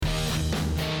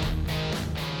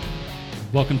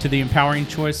Welcome to the Empowering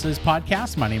Choices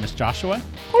podcast. My name is Joshua.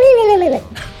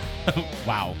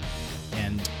 Wow.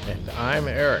 And I'm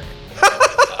Eric.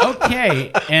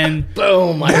 Okay. And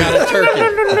Boom, I got a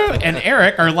turkey. and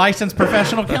Eric are licensed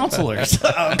professional counselors.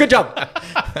 Good job.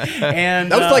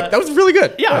 And That was really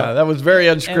good. yeah. That was very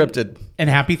unscripted. And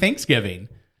happy Thanksgiving.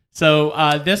 So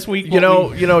this week, You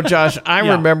know, Josh, I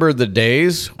Yeah. remember the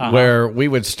days where we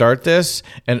would start this,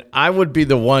 and I would be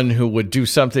the one who would do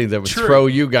something that would True. throw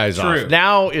you guys True. off.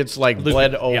 Now it's like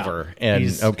bled Yeah. over, and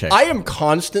He's- okay. I am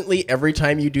constantly, every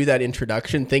time you do that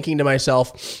introduction, thinking to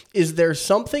myself, is there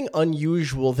something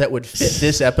unusual that would fit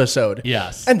this episode?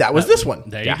 Yes. And that was this one.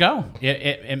 There you go.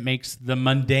 It makes the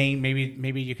mundane.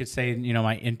 Maybe you could say,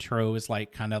 my intro is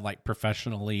like kind of like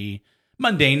professionally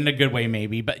mundane in a good way,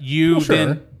 maybe, but you sure.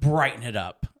 then brighten it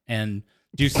up and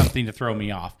do something to throw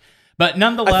me off. But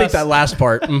nonetheless, I think that last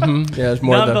part. Yeah, it's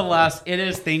more than. nonetheless, it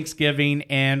is Thanksgiving,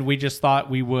 and we just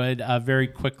thought we would very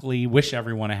quickly wish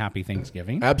everyone a happy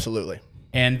Thanksgiving. Absolutely.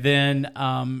 And then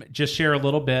just share a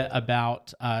little bit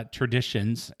about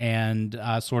traditions and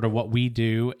sort of what we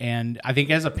do. And I think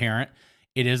as a parent,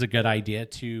 it is a good idea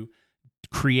to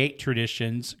create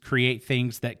traditions, create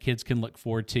things that kids can look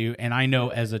forward to. And I know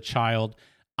as a child,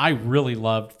 I really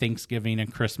loved Thanksgiving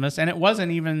and Christmas. And it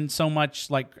wasn't even so much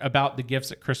like about the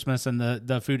gifts at Christmas and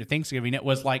the food at Thanksgiving. It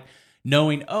was like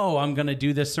knowing, oh, I'm going to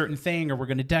do this certain thing or we're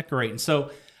going to decorate. And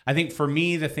so I think for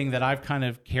me, the thing that I've kind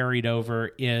of carried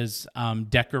over is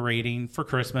decorating for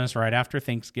Christmas right after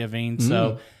Thanksgiving.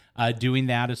 So doing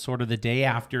that is sort of the day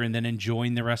after and then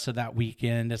enjoying the rest of that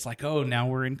weekend. It's like, oh, now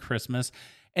we're in Christmas.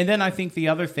 And then I think the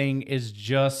other thing is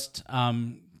just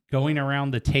going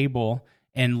around the table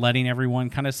and letting everyone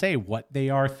kind of say what they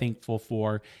are thankful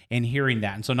for and hearing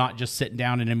that. And so not just sitting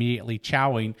down and immediately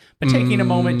chowing, but taking a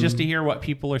moment just to hear what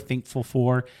people are thankful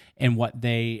for and what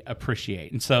they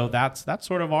appreciate. And so that's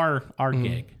sort of our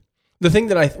gig. The thing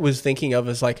that I was thinking of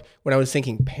is like when I was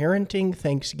thinking parenting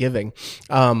Thanksgiving,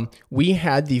 we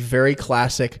had the very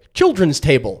classic children's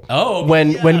table. Oh,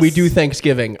 when we yes. do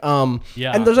Thanksgiving,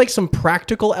 Yeah. and there's like some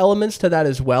practical elements to that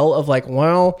as well. Of like,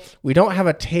 well, we don't have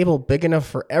a table big enough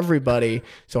for everybody,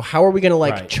 so how are we going to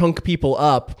like Right. chunk people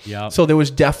up? Yep. So there was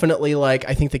definitely like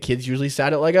I think the kids usually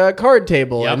sat at like a card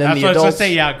table, Yeah, and then that's the what I was adults. going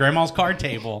to say. Yeah, grandma's card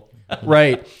table.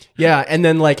 Right. Yeah. And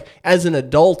then like as an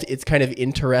adult, it's kind of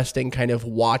interesting kind of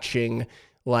watching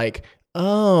like,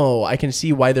 oh, I can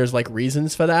see why there's like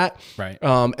reasons for that. Right.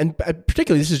 And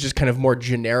particularly this is just kind of more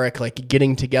generic, like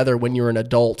getting together when you're an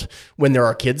adult, when there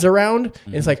are kids around.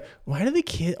 And it's like, why do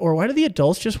the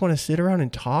adults just want to sit around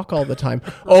and talk all the time?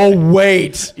 Oh,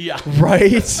 wait. Yeah.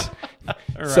 Right.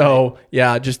 So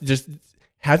yeah, just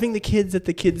having the kids at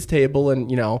the kids table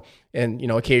and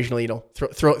occasionally,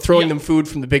 throwing them food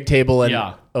from the big table and,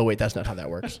 Yeah. oh wait, that's not how that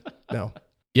works. No.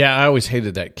 Yeah, I always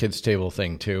hated that kids' table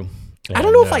thing too. I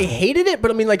don't know if I hated it,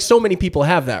 but I mean, like so many people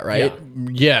have that, right? Yeah.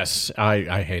 Yes,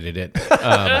 I hated it.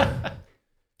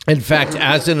 In fact,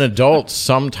 as an adult,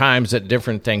 sometimes at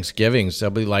different Thanksgivings, they'll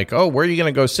be like, "Oh, where are you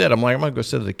going to go sit?" I'm like, "I'm going to go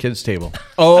sit at the kids' table."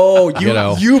 Oh,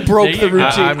 you broke There the you go.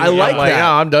 routine. I like that.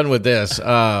 Yeah, I'm done with this.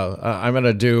 I'm going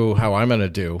to do how I'm going to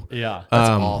do. Yeah. That's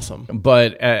awesome.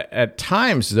 But at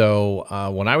times,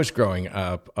 though, when I was growing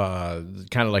up,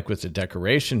 kind of like with the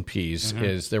decoration piece,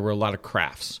 is there were a lot of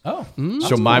crafts. Oh,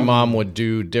 So my mom would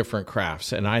do different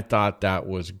crafts, and I thought that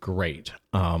was great.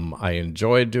 I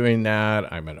enjoyed doing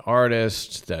that. I'm an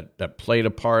artist that played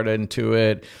a part into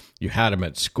it. You had them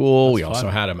at school. We also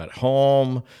had them at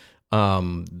home.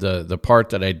 The part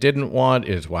that I didn't want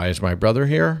is, why is my brother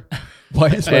here? Why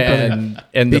is my brother?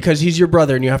 And Because he's your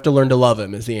brother and you have to learn to love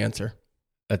him is the answer.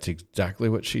 that's exactly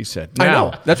what she said. I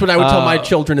know. That's what I would tell my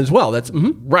children as well. That's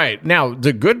Right. Now,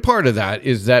 the good part of that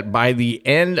is that by the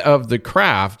end of the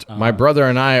craft, my brother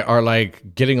and I are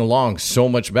like getting along so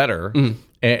much better.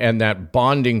 And that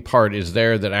bonding part is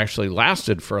there that actually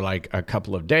lasted for like a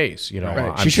couple of days.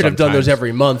 right. She should have done those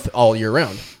every month all year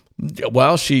round.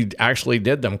 Well, she actually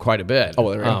did them quite a bit.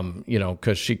 Oh, there you go.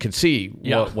 Because she could see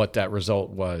Yeah. what that result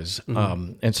was.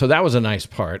 And so that was a nice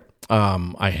part.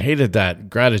 I hated that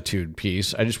gratitude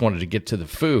piece. I just wanted to get to the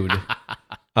food.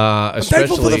 Especially,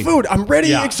 Thankful for the food. I'm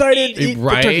ready, excited, eat the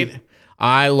right? turkey.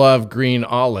 I love green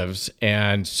olives,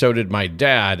 and so did my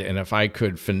dad. And if I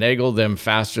could finagle them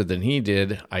faster than he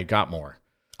did, I got more.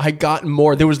 I got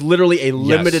more. There was literally a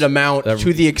limited amount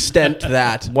to the extent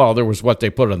that... Well, there was what they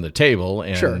put on the table,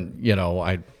 and Sure.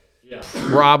 I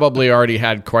probably already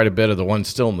had quite a bit of the one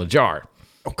still in the jar.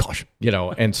 Oh, gosh.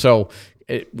 And so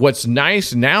what's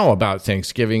nice now about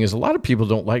Thanksgiving is a lot of people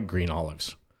don't like green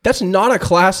olives. That's not a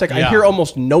classic. I Yeah. hear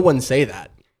almost no one say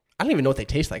that. I don't even know what they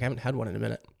taste like. I haven't had one in a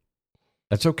minute.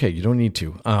 That's okay. You don't need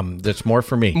to. That's more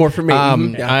for me. More for me.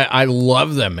 Yeah. I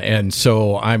love them. And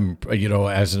so I'm,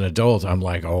 as an adult, I'm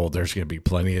like, oh, there's going to be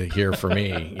plenty here for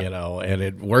me, and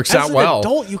it works out well. As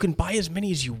an adult, you can buy as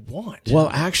many as you want. Well,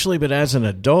 actually, but as an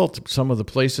adult, some of the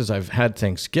places I've had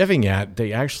Thanksgiving at,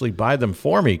 they actually buy them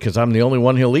for me because I'm the only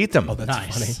one who'll eat them. Oh, that's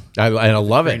Nice. funny. I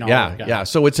love it. Green Yeah. olive guy. Yeah.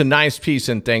 So it's a nice piece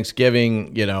in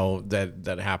Thanksgiving,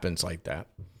 that happens like that.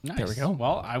 Nice. There we go.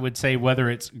 Well, I would say whether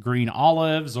it's green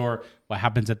olives or what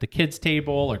happens at the kids'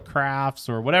 table or crafts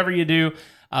or whatever you do,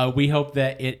 we hope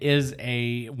that it is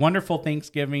a wonderful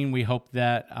Thanksgiving. We hope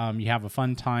that you have a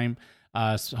fun time.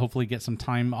 So hopefully get some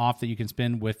time off that you can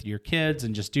spend with your kids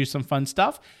and just do some fun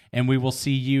stuff. And we will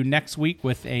see you next week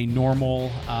with a normal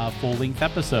full-length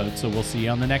episode. So we'll see you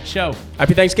on the next show.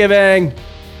 Happy Thanksgiving.